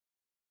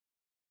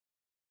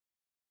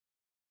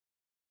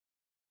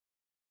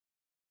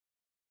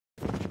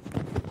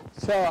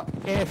So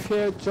if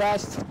you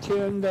just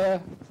tune the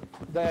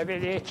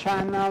VDE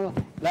channel,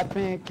 let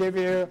me give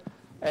you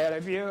a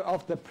review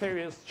of the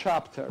previous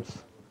chapters.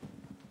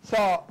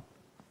 So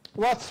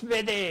what's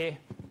VDE?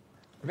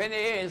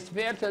 VDE is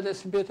Virtual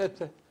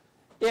Distributed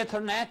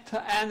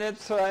Ethernet, and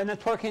it's a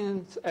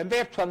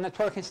virtual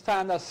networking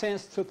standard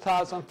since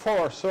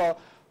 2004. So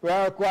we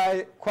are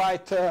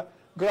quite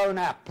grown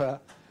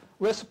up.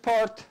 We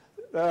support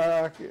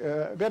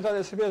Virtual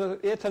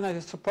Distributed Ethernet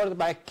is supported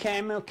by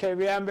QEMU,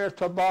 KVM,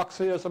 VirtualBox,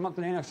 UseMod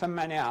Linux, and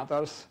many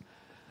others.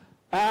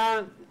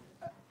 And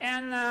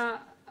in the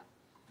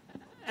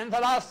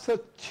last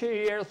 2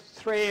 years,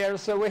 3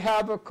 years, we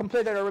have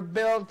completely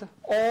rebuilt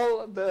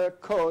all the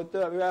code. We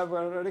have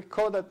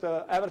recoded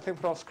everything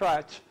from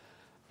scratch.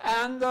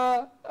 And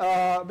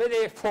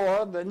VDE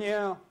 4, the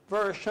new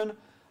version,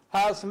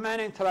 has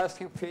many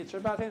interesting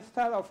features. But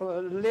instead of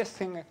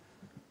listing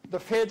the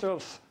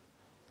features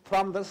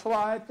from the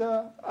slide,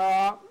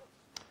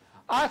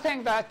 I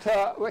think that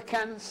we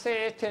can see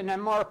it in a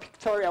more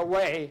pictorial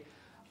way.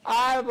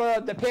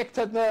 I've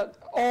depicted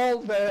all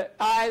the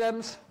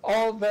items,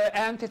 all the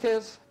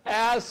entities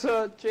as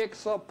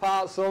jigsaw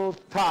puzzle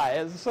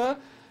tiles,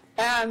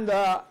 and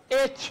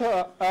each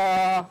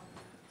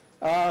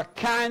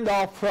kind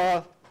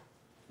of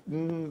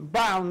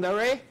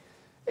boundary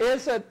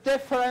is a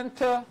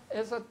different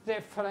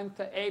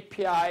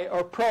API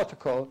or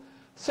protocol.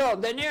 So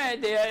the new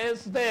idea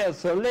is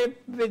this,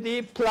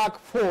 libvd plug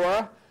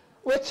 4,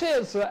 which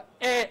is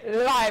a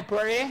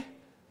library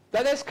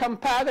that is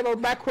compatible,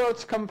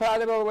 backwards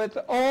compatible with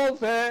all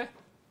the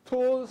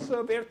tools,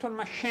 virtual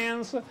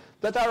machines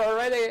that are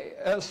already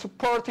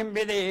supporting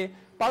VDE.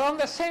 But on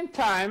the same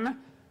time,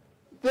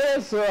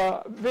 this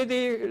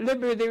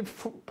libvd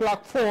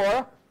plug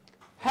 4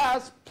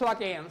 has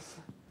plugins.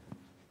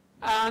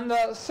 And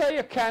so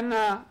you can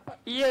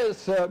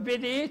use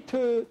VDE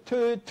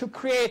to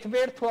create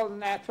virtual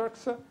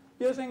networks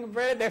using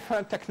very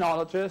different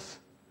technologies.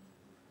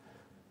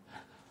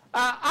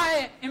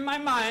 In my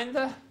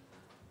mind,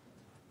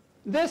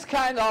 this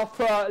kind of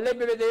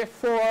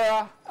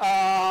libvd4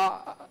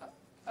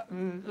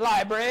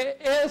 library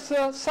is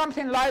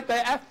something like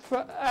the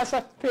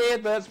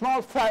SFP, the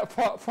small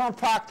form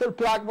factor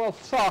pluggable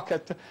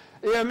socket.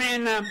 You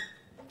mean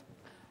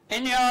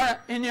in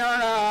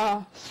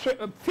your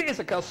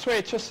physical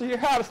switches, you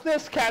have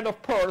this kind of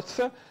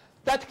ports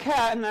that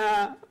can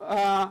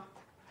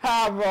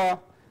have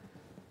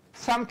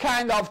some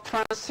kind of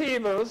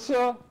transceivers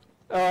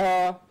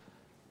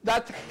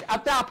that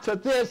adapt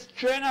this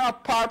general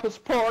purpose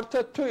port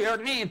to your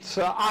needs,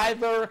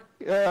 either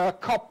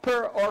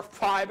copper or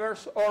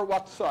fibers or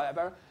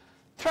whatsoever.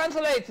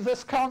 Translate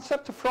this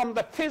concept from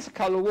the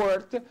physical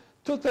world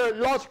to the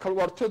logical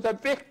world, to the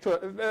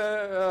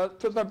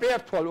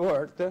virtual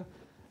world.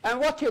 And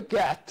what you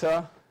get,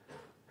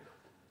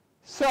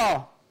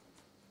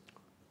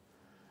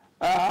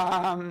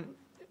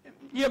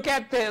 you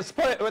get this,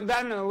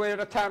 then we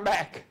return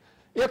back.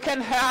 You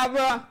can have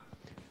a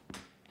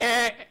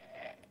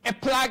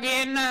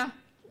plugin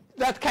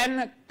that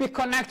can be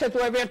connected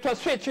to a virtual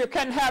switch. You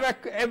can have a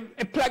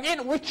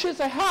plugin which is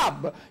a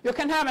hub. You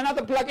can have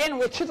another plugin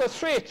which is a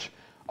switch.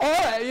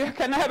 Or you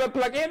can have a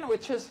plugin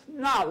which is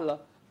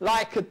null,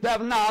 like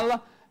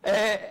DevNull.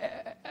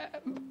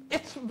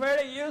 It's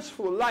very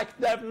useful, like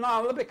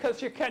DevNull,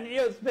 because you can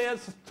use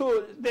this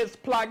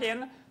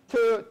plugin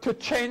to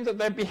change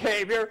the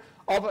behavior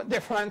of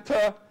different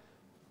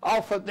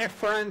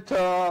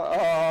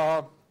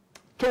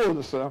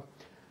tools.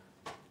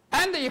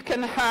 And you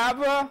can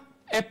have a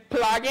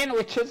plugin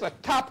which is a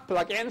top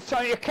plugin,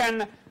 so you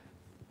can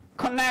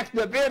connect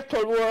the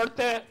virtual world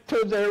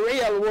to the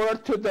real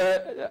world, to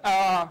the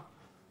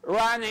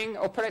running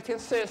operating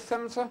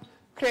systems,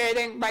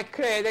 by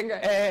creating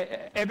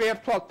a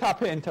virtual top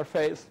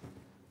interface.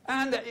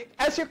 And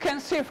as you can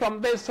see from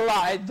this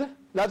slide,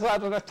 let's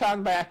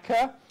return back,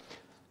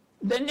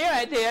 the new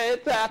idea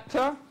is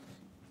that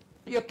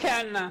you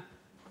can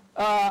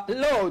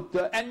load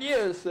and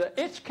use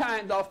each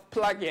kind of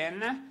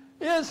plugin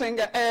using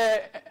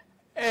a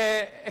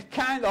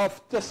kind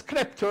of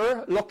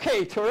descriptor,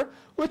 locator,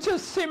 which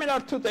is similar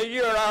to the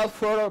URL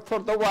for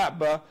the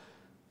web.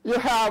 You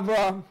have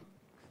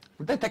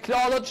the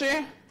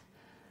technology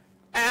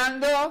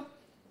and a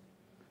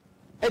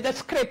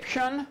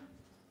description,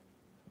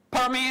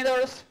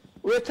 parameters,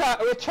 which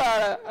are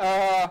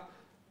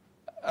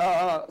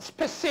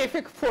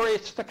specific for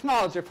each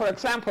technology. For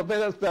example,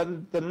 this is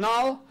the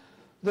null,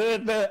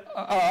 the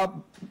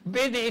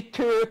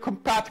VDE2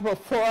 compatible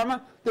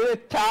form, the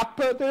TAP,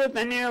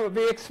 the new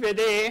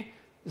VXVD,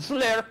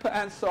 SLIRP,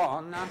 and so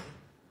on.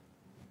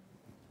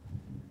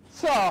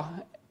 So,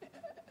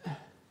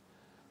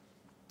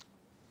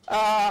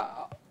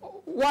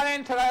 one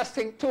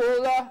interesting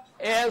tool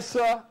is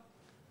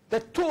the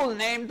tool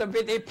named the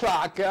VDE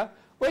plug,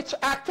 which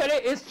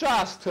actually is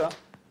just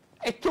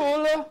a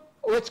tool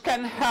which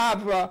can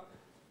have a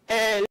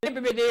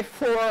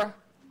libvd4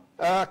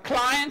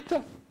 client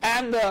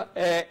and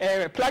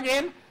a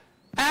plugin,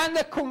 and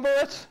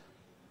converts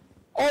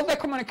all the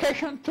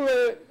communication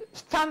to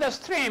standard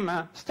stream,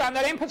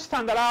 standard input,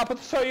 standard output,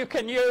 so you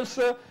can use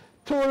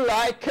tool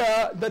like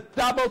the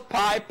double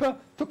pipe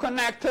to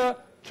connect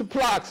to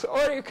plugs,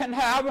 or you can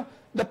have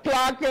the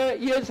plug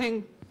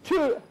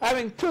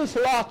having two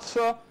slots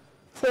for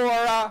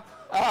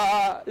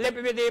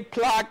LibVD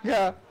plug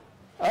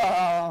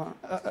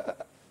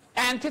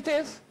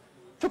entities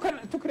to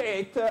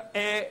create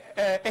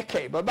a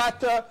cable.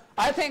 But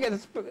I think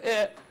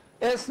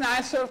it's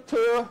nicer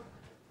to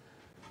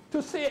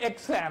see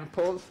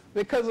examples,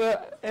 because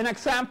an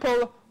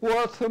example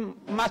worth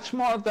much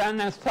more than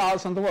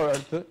 1,000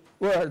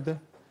 words.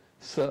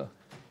 So,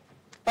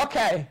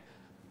 okay,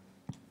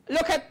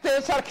 look at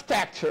this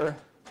architecture.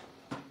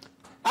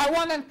 I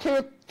wanted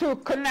to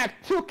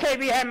connect two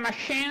KVM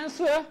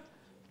machines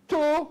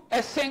to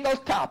a single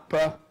tap.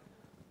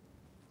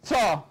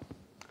 So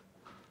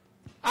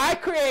I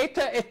create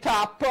a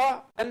tap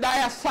and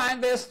I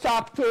assign this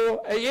tap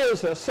to a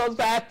user, so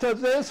that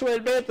this will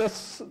be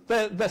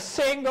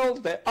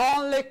the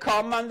only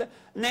command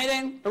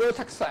needing root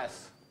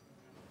access.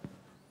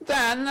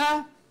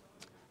 Then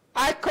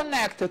I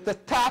connect the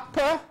tap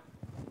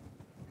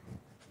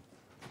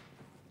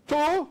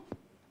to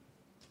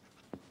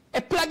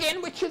a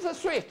plugin, which is a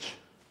switch.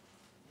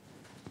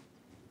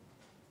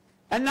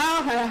 And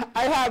now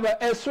I have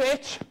a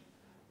switch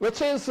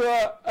which is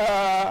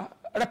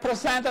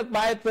represented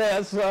by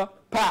this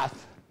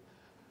path.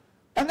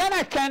 And then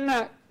I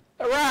can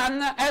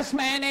run as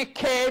many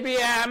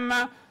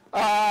KVM,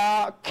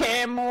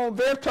 KMU,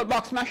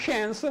 VirtualBox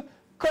machines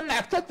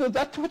connected to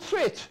that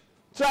switch,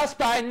 just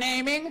by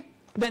naming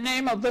the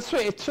name of the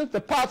switch,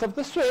 the path of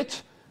the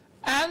switch,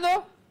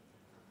 and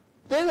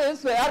this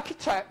is the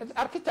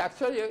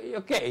architecture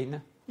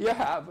you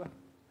have.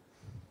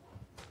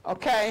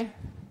 Okay,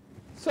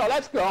 so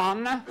let's go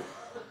on.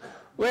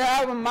 We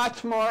have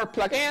much more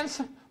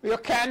plugins. You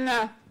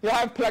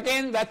have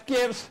plugin that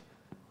gives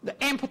the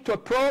input to a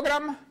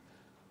program.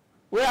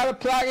 We have a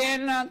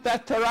plugin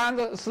that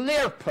runs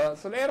SLIRP.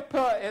 SLIRP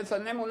is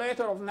an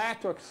emulator of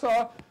network.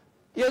 So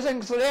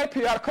using SLIRP,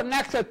 you are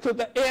connected to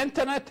the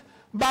internet,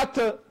 but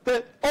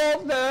all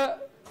the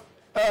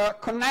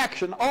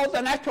connection, all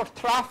the network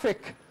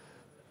traffic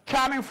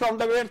coming from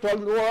the virtual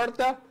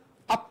world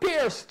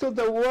appears to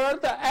the world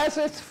as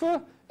if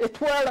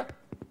it were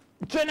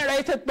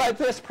generated by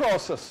this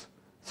process.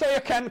 So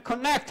you can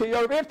connect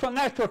your virtual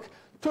network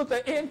to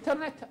the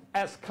internet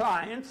as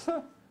clients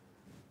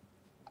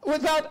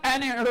without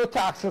any root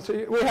access.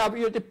 We have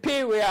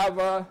UDP, we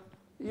have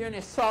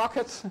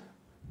unisockets.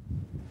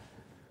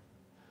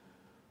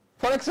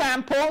 For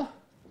example,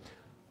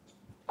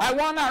 I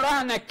want to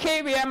run a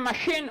KVM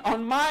machine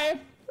on my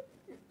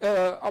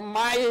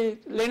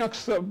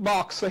Linux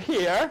box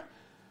here,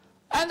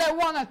 and I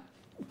want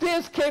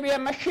this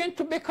KVM machine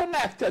to be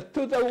connected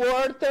to the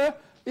world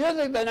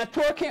using the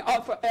networking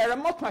of a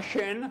remote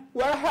machine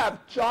where I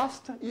have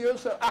just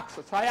user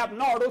access. I have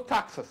no root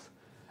access.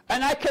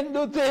 And I can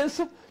do this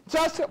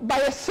just by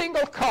a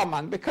single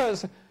command,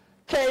 because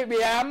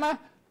KVM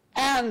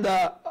and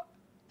the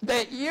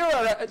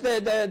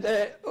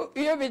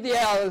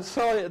UVDL,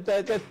 so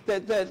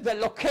the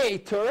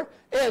locator,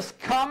 is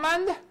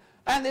command,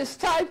 and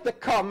inside the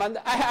command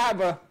I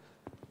have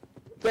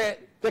the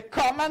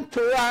command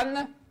to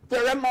run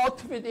the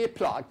remote VDE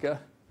plug.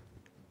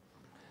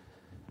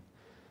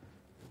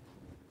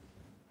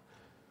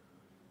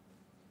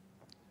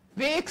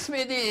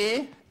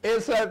 VxVDE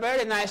is a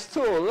very nice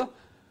tool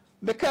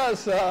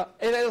because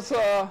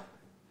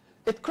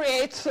it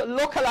creates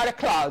local area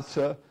clouds.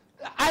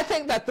 I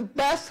think that the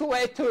best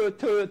way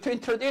to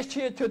introduce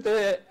you to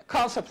the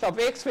concept of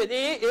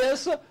VxVDE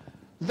is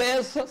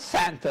this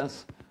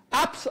sentence: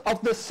 apps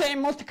of the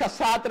same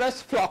multicast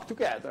address flock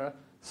together.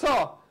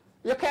 So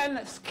you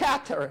can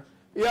scatter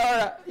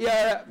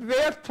your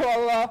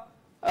virtual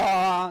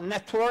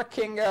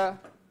networking,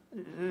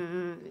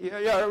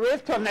 your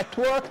virtual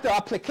networked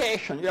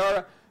application,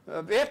 your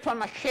virtual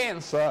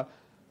machines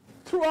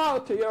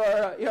throughout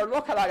your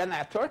local area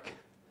network.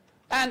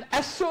 And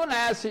as soon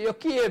as you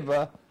give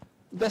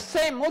the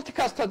same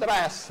multicast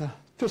address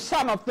to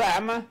some of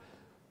them,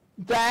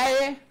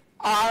 they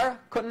are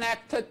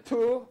connected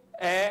to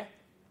a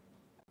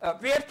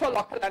virtual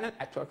local area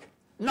network.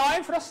 No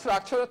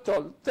infrastructure at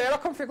all, zero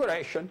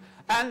configuration.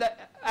 And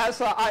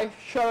as I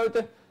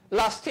showed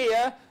last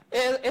year,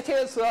 it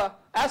is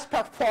as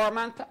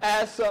performant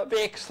as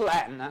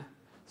VXLAN.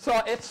 So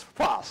it's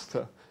fast.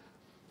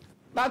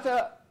 But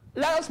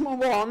let us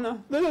move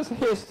on. This is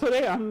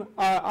history, and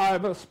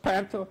I've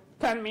spent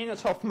 10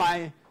 minutes of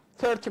my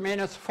 30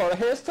 minutes for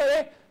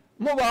history.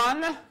 Move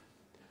on.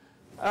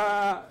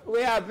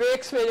 We have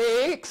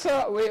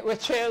VxVDX,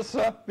 which is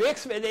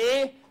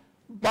VxVDE,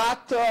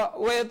 but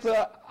with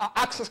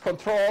access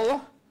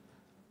control.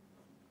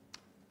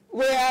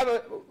 We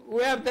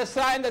have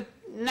designed a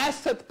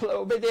nested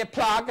VDE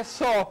plug,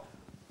 so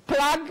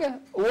plug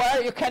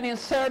where you can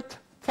insert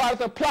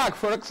further plug,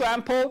 for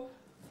example,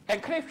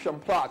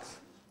 encryption plugs.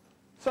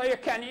 So you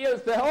can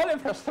use the whole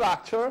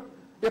infrastructure.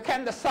 You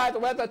can decide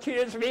whether to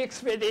use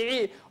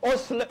VxVDE or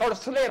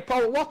SLIRP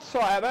or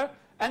whatsoever,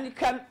 and you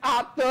can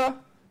add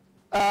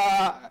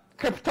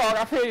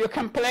cryptography. You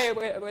can play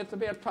with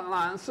virtual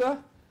LANs.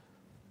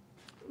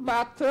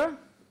 But,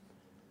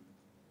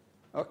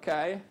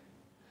 okay.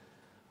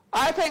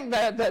 I think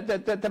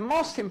that the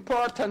most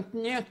important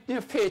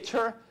new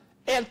feature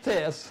is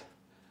this.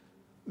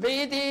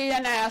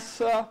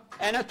 VDNS, a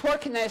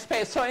networking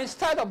namespace. So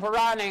instead of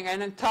running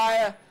an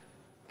entire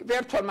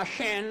virtual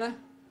machine,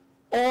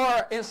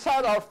 or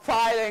instead of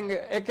fighting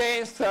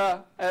against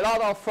a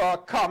lot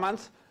of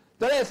commands,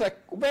 there is a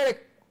very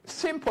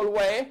simple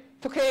way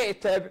to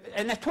create a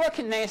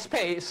networking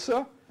namespace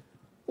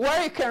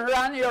where you can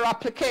run your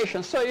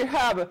application. So you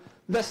have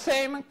the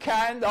same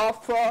kind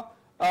of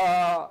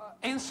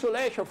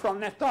insulation from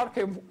the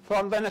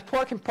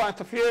networking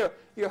point of view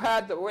you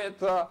had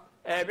with a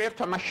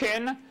virtual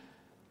machine,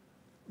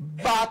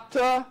 but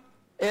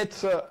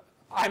it's,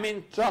 I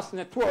mean, just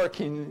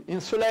networking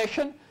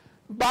insulation,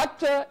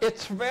 but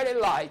it's very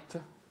light.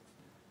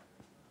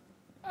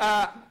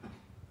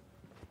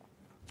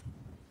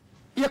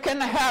 You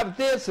can have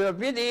this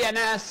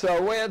VDNS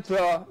with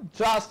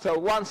just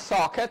one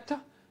socket,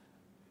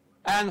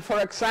 and for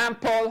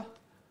example,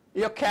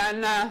 you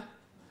can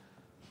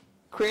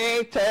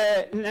create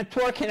a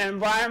networking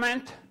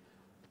environment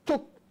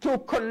to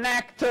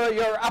connect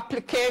your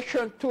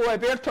application to a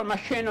virtual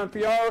machine of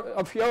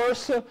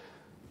yours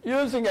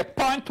using a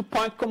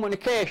point-to-point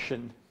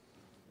communication.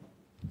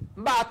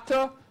 But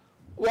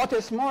what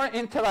is more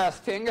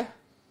interesting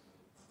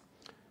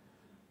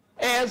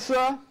is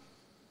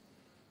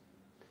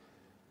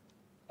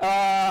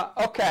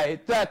okay,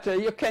 that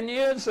you can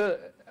use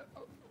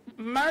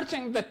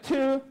merging the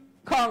two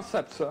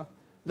concepts,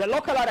 the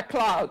local area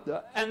cloud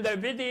and the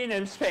VDE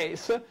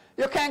namespace.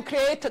 You can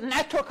create a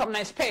network of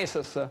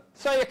namespaces.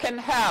 So you can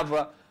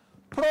have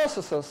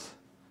processes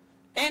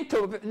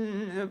into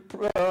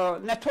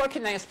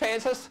networking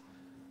namespaces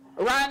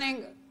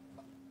running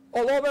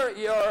all over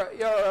your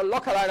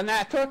local area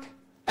network,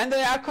 and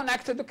they are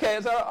connected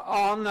together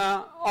on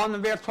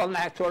virtual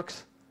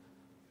networks.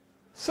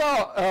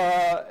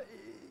 So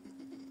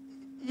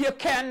you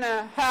can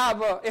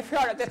have, if you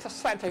are a data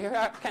center, you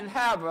can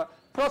have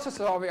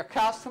processes of your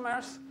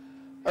customers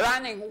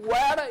running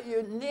where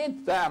you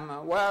need them,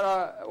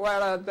 where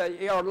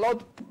your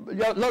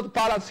load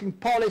balancing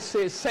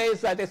policy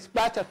says that it's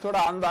better to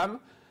run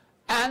them,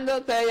 and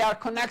they are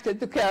connected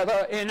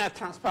together in a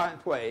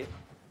transparent way.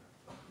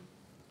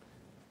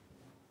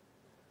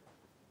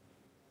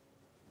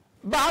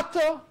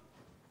 But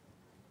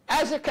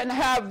as you can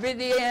have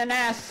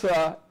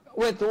VDNS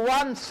with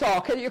one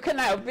socket, you can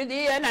have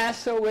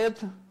VDNS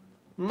with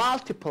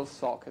multiple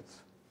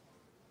sockets.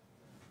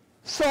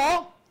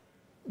 So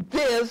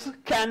this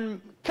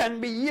can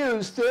be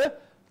used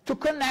to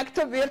connect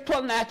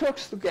virtual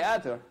networks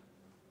together.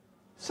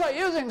 So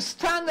using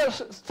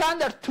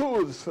standard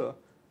tools,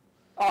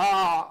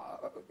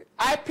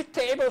 IP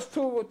tables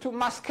to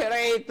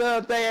masquerade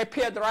the IP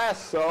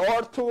address,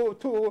 or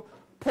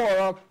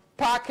for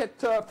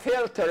packet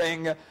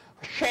filtering,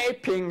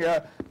 shaping,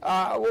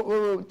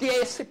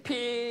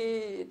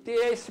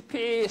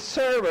 DHCP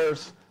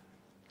servers.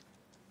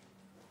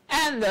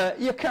 And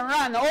you can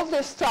run all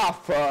this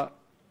stuff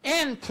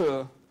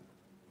into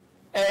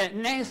a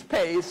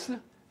namespace,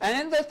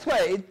 and in that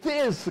way,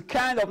 this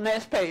kind of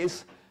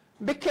namespace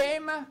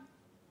became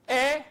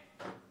a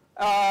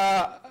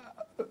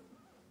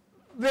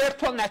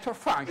virtual network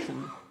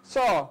function.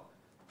 So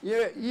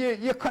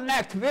you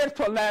connect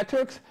virtual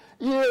networks,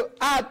 you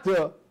add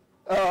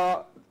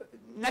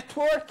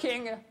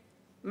networking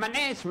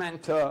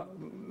management,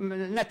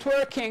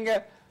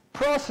 networking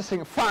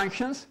processing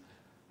functions.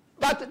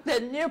 But the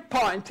new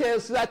point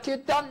is that you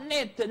don't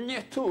need the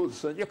new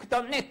tools, you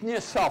don't need new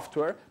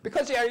software,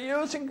 because you are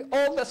using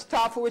all the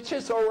stuff which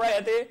is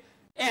already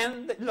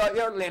in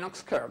your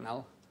Linux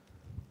kernel.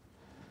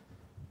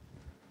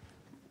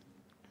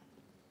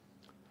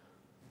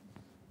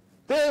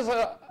 This is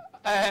a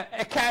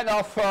kind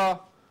of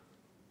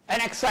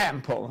an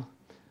example.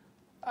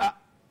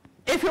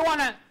 If you want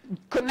to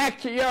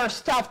connect your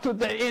stuff to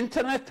the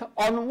internet,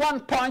 on one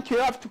point you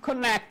have to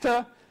connect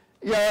your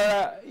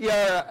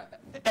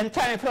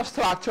entire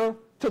infrastructure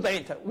to the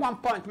internet. One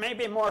point,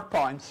 maybe more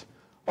points.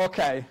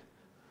 Okay.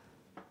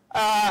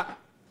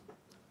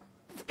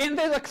 In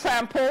this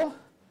example,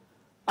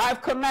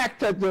 I've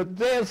connected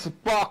this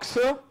box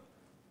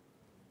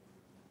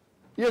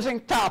using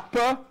TAP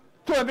to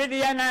a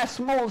VDNS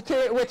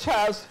multi which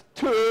has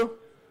two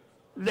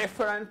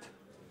different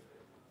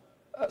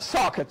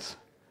sockets.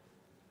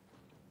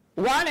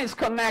 One is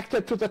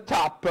connected to the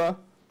TAP,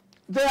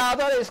 the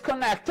other is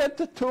connected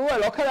to a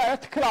local area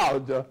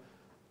cloud.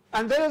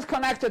 And this is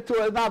connected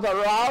to another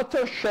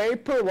router,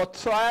 shape,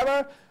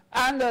 whatsoever,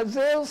 and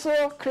this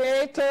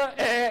creates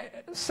a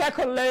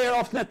second layer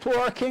of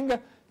networking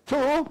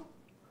to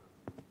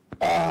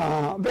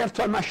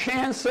virtual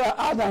machines,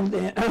 other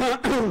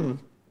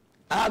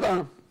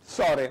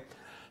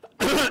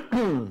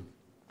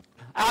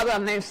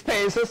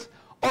namespaces,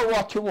 or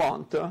what you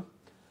want.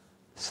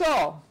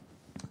 So,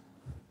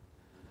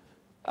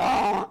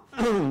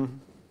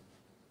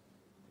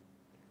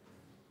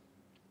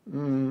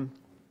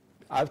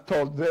 I've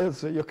told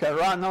this. You can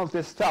run all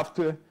this stuff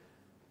to.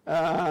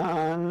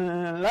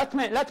 Let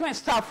me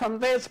start from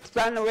this.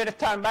 Then we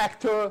return back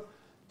to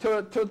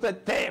the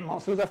demo,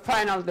 to the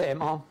final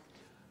demo.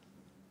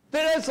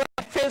 There is a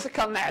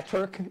physical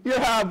network. You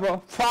have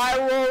a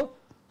firewall,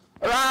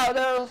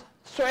 routers,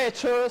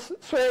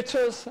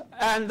 switches,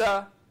 and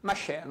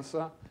machines.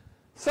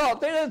 So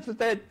this is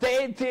the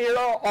day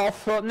zero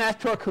of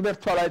network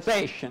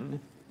virtualization.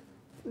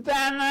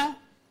 Then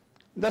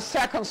the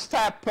second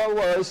step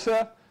was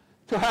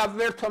to have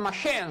virtual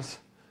machines.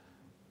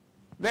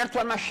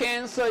 Virtual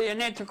machines, you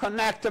need to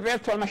connect the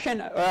virtual machine.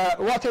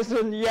 What is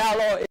in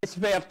yellow is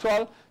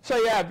virtual. So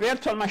you have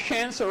virtual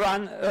machines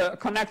run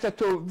connected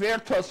to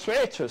virtual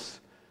switches.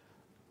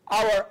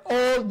 Our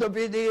old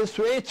VDE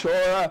switch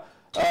or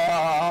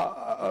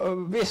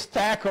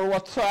vStack or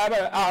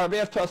whatsoever are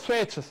virtual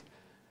switches.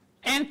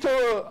 Into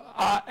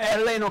a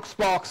Linux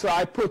box,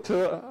 I put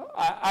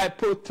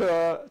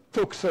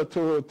Tux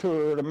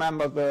to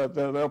remember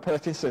the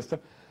operating system.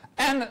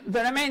 And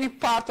the remaining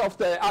part of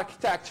the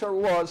architecture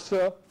was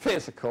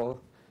physical.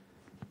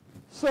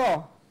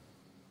 So,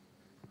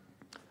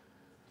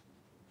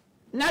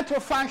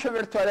 network function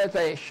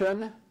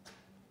virtualization,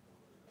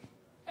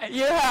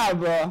 you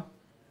have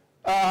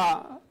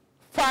a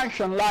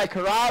function like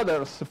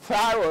routers,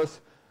 firewalls,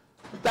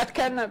 that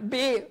can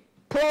be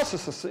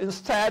processes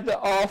instead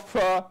of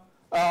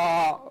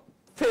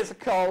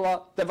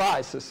physical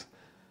devices.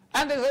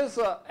 And this is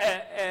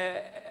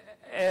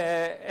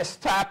a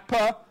step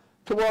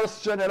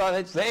towards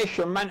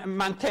generalization,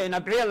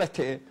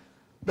 maintainability,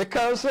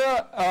 because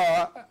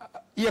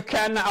you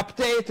can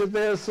update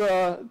this,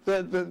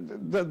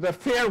 the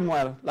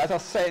firmware, let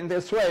us say in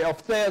this way,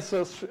 of this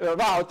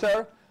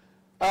router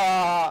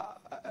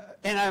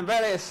in a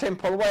very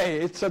simple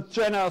way. It's a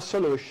general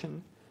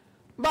solution.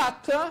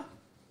 But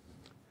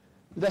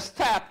the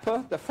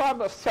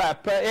further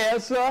step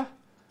is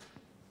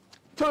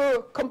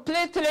to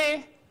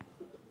completely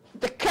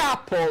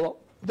decouple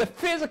the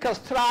physical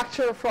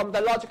structure from the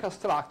logical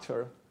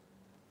structure.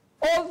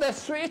 All the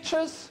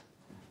switches,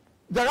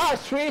 there are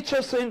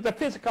switches in the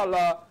physical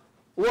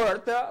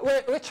world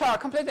which are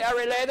completely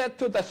related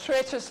to the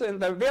switches in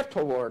the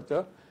virtual world.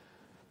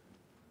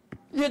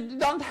 You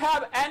don't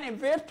have any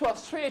virtual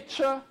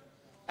switch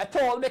at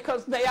all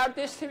because they are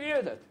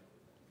distributed.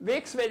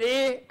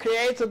 VDE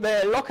creates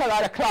the local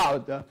area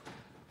cloud.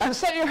 And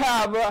so you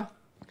have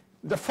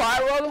the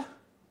firewall,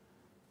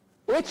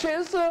 which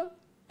is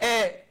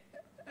a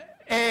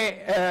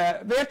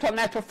virtual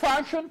network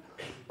function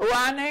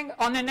running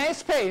on a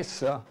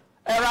namespace.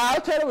 A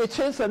router, which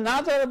is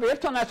another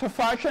virtual network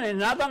function in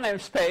another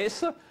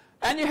namespace,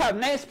 and you have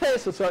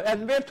namespaces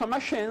and virtual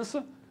machines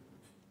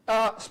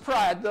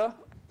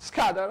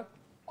scattered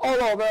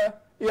all over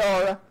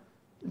your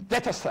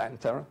data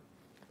center.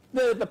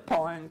 This is the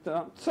point.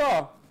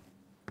 So,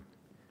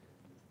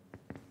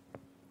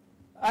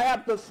 I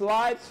have the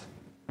slides.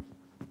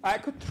 I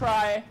could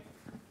try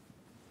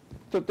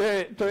to do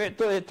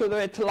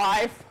it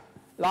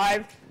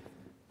live.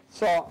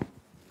 So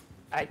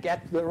I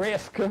get the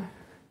risk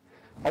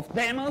of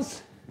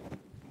demos.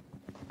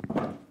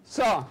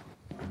 So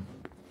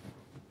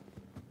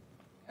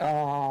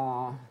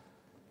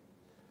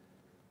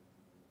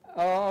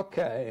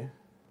okay.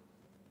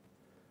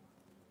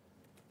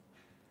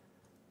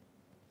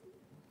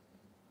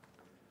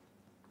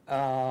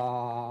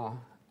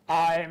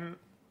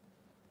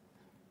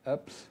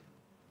 Oops.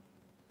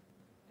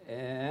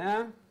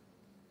 Yeah.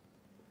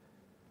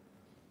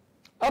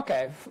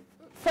 Okay,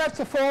 first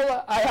of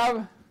all, I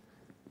have,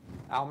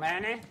 how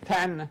many?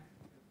 10.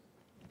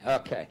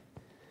 Okay,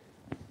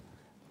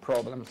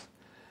 problems.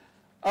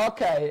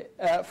 Okay,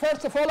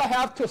 first of all, I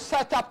have to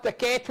set up the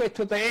gateway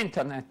to the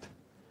internet.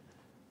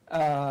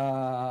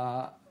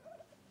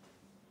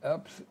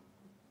 Oops.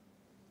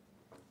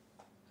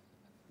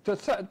 To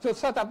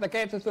set up the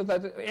gateway to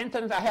the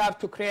internet, I have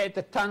to create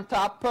the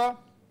TANTAP.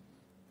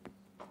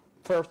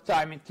 First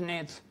time it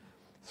needs.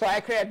 So I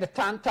create the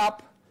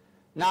TANTAP.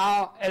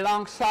 Now,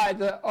 alongside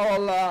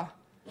all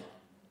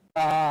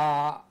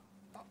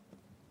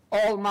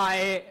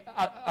my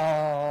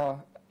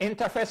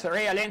interface,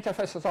 real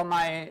interfaces on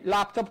my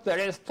laptop, there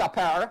is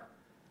TAPR.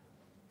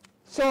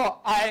 So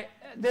I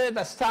did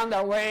a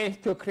standard way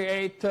to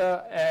create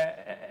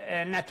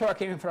a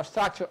networking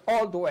infrastructure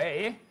all the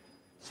way.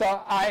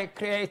 So I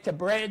create a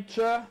bridge.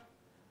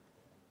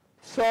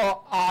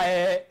 So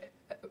I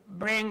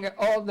bring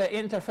all the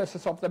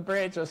interfaces of the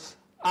bridges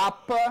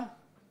up.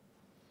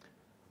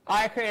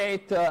 I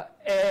create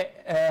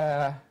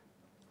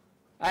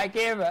I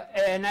give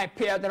an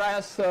IP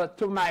address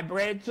to my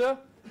bridge,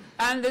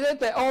 and did it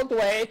the old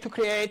way to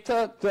create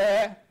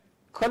the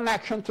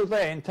connection to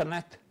the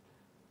internet.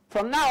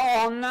 From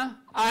now on,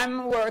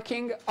 I'm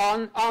working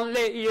on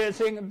only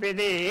using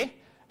VDE,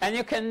 and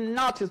you can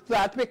notice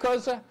that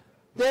because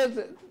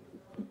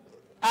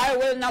I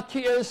will not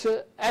use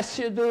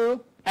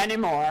SUDO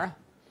anymore.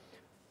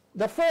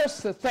 The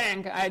first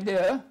thing I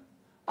do,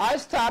 I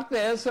start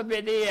this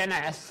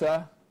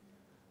VDNS,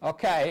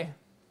 okay?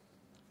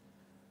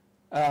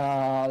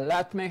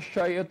 Let me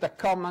show you the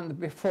command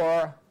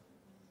before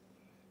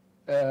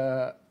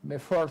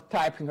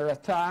typing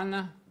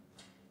return.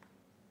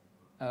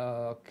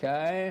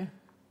 Okay.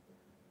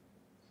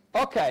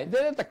 Okay,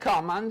 this is the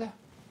command.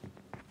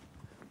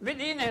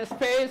 Within a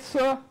space,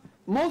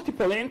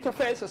 multiple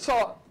interfaces.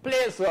 So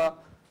please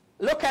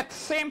look at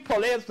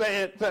simple is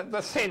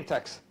the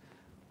syntax.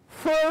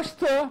 First,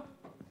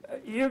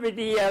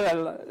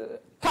 UVDL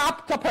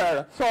tap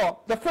pair. So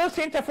the first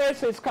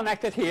interface is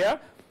connected here.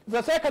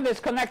 The second is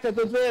connected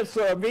to this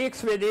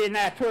VXVD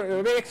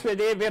network,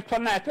 VXVD virtual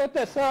network.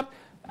 The third,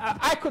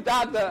 I could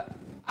add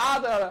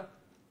other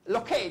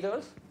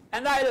locators,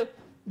 and I'll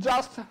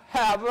just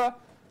have a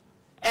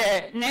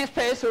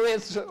namespace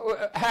with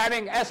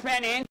having as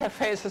many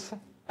interfaces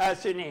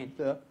as you need.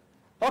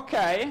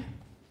 Okay.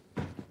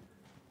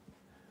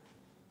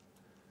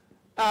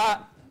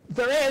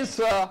 There is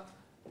a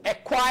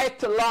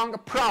quite long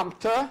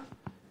prompt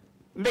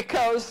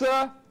because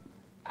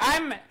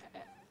I'm a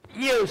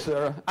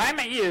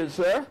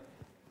user,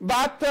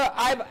 but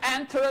I've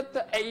entered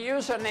a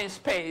user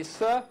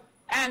namespace,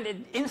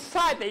 and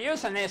inside the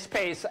user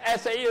namespace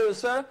as a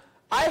user,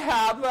 I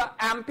have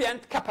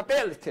ambient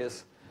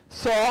capabilities.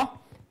 So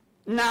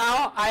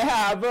now I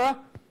have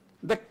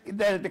the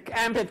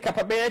ambient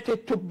capability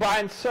to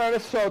bind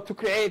service, so to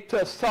create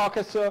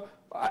sockets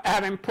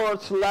having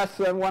ports less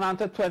than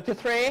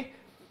 1023,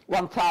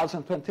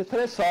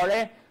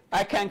 sorry.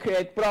 I can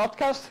create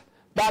broadcast,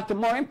 but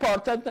more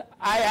important,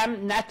 I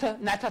am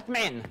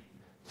netadmin.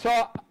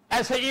 So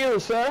as a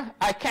user,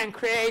 I can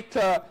create,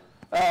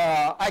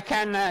 I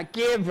can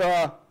give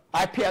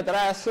IP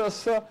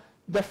addresses,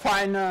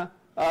 define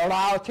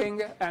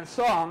routing, and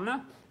so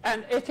on.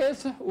 And it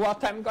is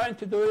what I'm going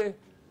to do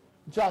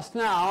just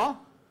now.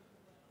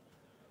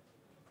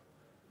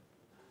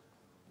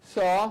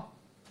 So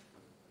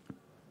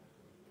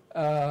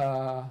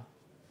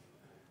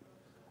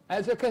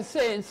as you can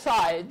see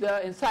inside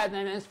the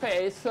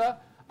namespace,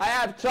 I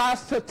have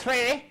just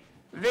 3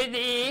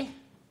 VDE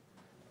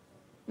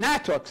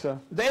networks.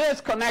 This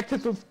is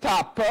connected to the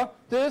top.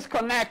 This is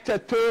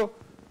connected to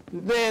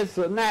this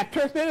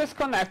network. This is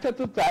connected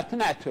to that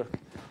network.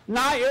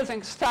 Now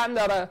using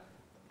standard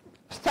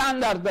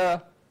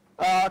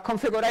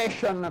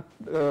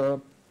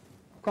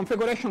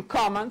configuration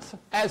commands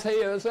as a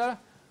user,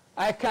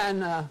 I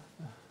can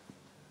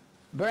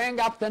bring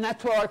up the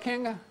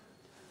networking,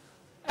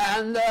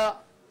 and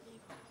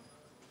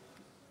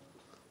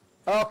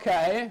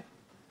okay,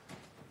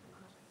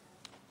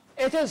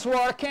 it is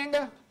working.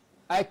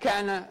 I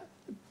can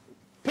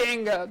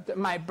ping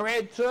my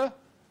bridge,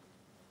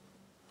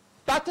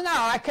 but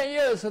now I can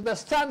use the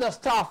standard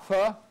stuff,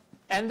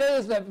 and this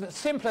is the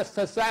simplest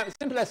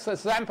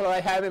example I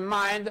have in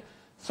mind.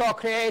 So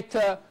create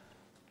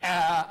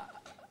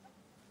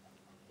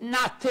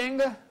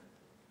nothing,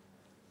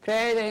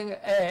 creating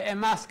a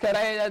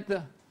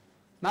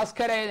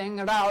masquerading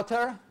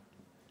router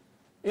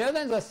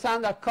using the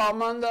standard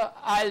command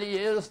I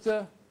used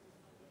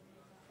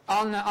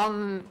on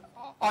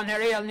a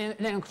real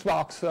Linux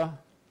box.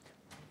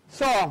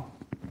 So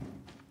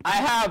I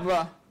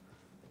have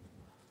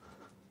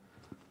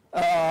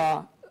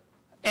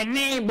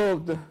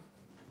enabled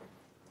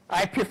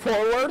IP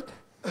forward,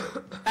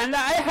 and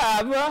I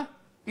have,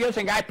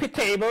 using IP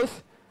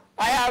tables,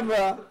 I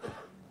have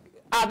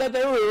added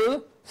a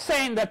rule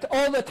saying that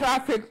all the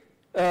traffic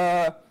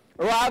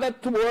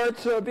routed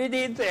towards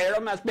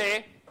VDE0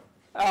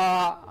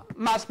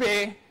 must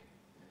be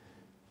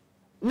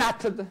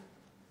netted,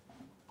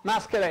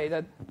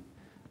 masqueraded.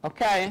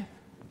 Okay?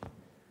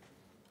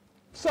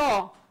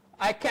 So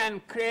I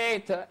can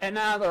create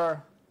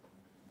another.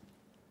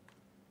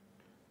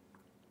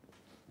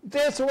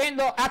 This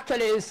window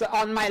actually is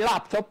on my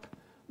laptop,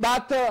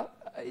 but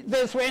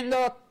this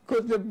window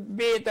could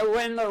be the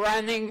window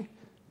running,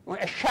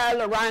 a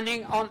shell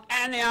running on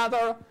any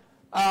other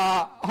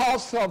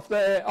host of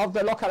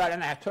the local area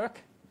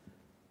network.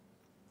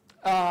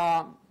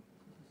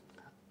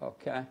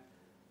 Okay.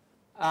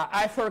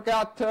 I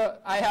forgot,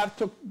 I have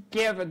to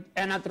give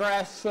an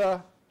address.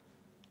 Let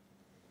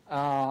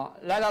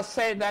us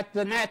say that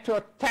the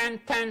network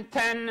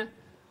 10.10.10,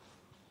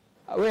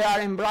 we are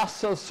in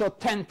Brussels, so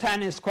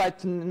 10.10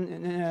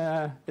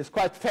 is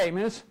quite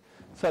famous.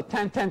 So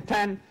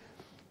 10.10.10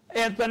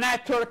 is the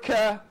network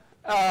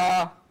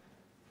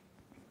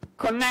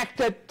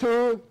connected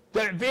to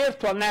the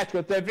virtual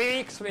network, the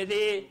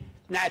VXVD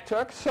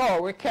network.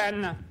 So we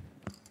can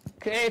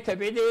create a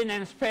VDE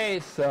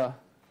namespace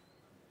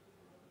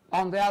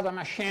on the other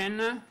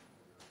machine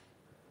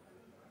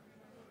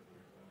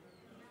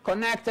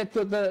connected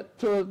to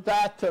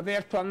that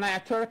virtual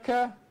network.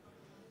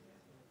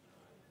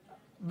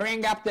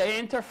 Bring up the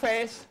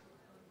interface,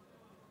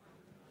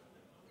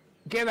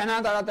 give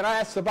another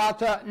address,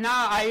 but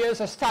now I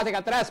use a static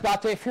address,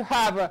 but if you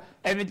have a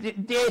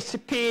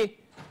DHCP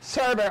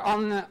server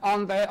on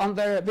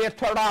the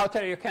virtual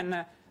router, you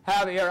can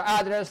have your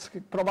address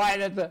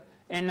provided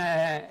in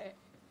a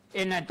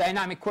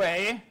dynamic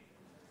way.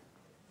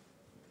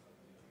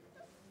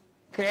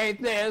 Create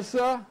this,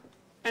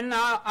 and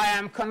now I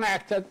am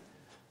connected.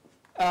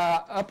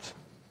 Oops.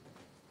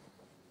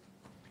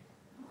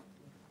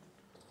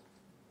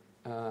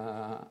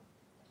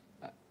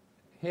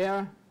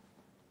 Here.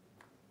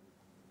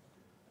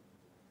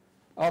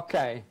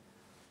 Okay.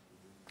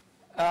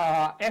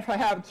 If I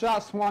have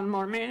just one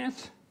more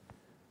minute,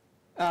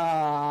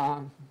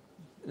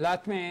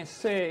 let me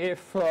see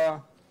if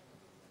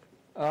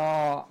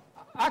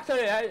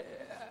actually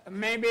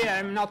maybe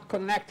I'm not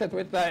connected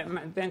with the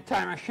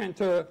entire machine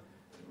to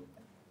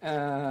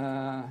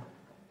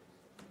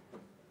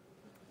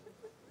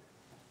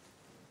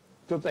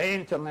the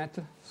internet.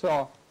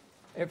 So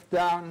if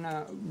down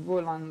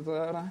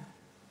Bulander,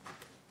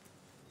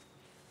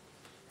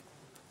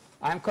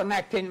 I'm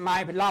connecting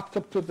my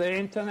laptop to the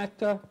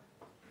internet.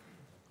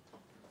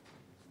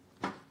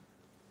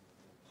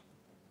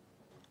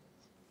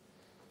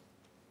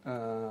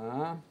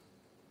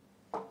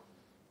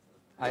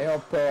 I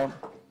hope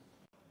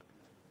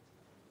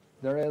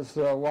there is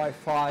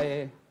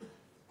Wi-Fi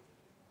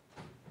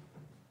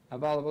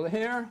available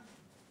here.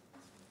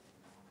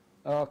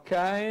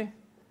 Okay.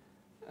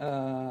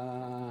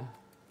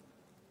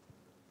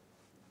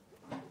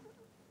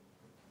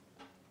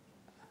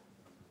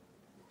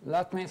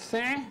 Let me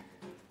see.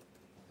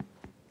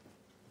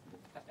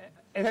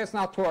 It is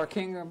not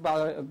working,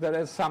 but there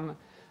is some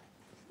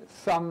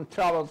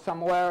trouble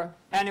somewhere.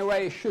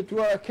 Anyway, it should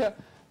work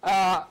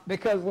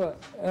because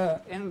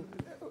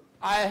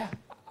I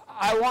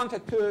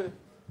wanted to.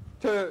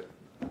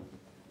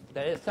 There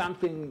is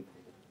something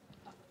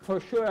for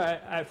sure.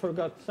 I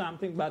forgot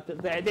something, but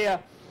the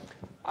idea.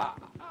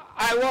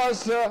 I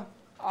was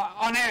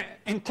on an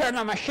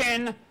internal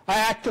machine. I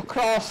had to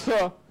cross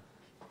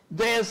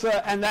this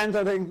and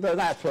entering the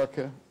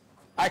network.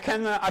 I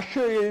can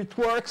assure you it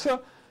works.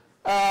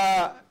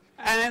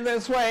 And in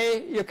this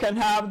way, you can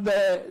have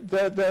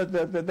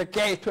the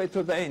gateway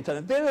to the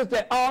internet. This is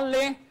the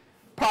only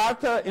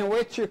part in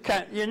which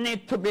you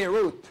need to be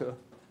root.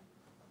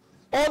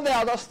 All the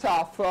other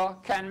stuff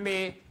can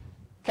be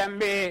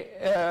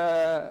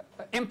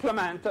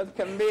implemented,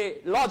 can be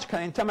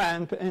logically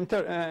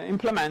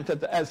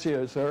implemented as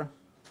user.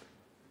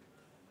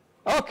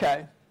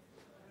 Okay,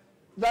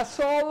 that's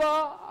all.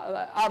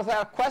 Are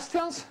there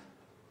questions?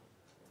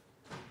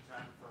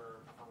 Time for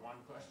one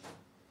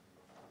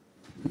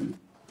question.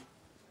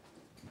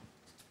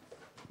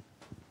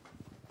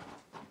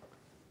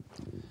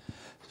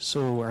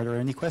 So, are there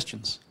any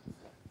questions?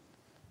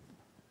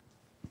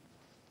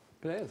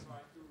 Please. Try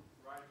to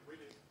write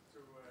with it to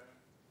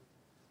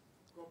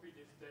copy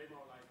this demo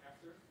like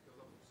after,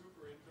 because I'm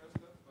super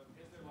interested. But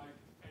is there like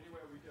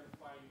anywhere we can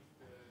find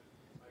the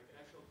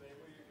actual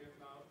demo you give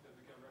now that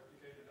we can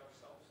replicate it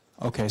ourselves?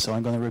 Okay, so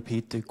I'm going to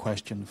repeat the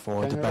question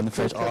for the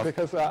benefit of...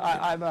 Because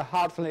I'm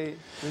hardly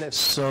listening.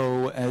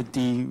 So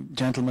the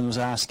gentleman was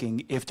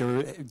asking if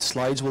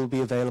slides will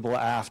be available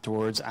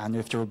afterwards and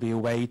if there will be a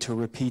way to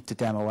repeat the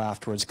demo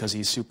afterwards because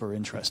he's super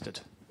interested.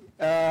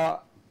 2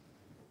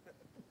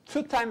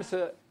 times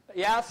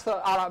yes,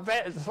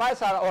 the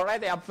slides are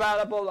already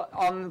available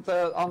on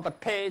the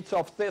page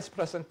of this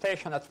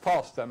presentation at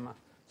FOSDEM.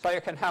 So you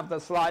can have the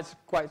slides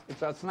quite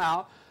just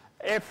now.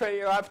 If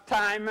you have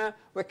time,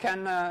 we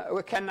can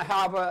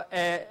have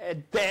a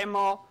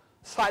demo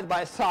side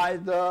by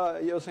side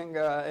using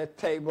a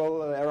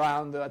table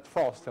around at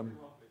FOSDEM.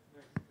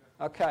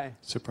 Okay.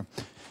 Super.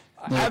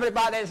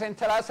 Everybody is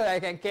interested. I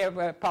can give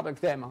a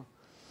public demo.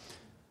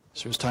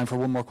 So there's time for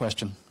one more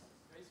question.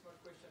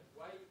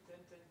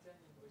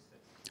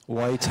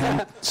 Why 10,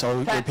 10, 10 in voice? Why 10? So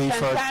repeat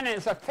for... 10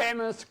 is a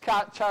famous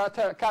character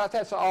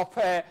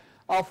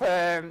of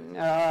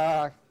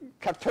a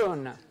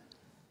cartoon,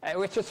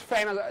 which is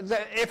famous.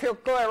 If you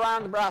go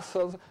around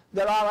Brussels,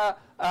 there are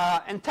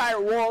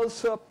entire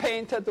walls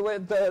painted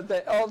with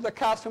all the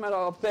customers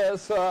of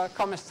this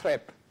comic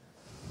strip.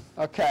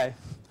 Okay.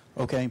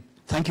 Okay.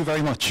 Thank you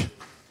very much.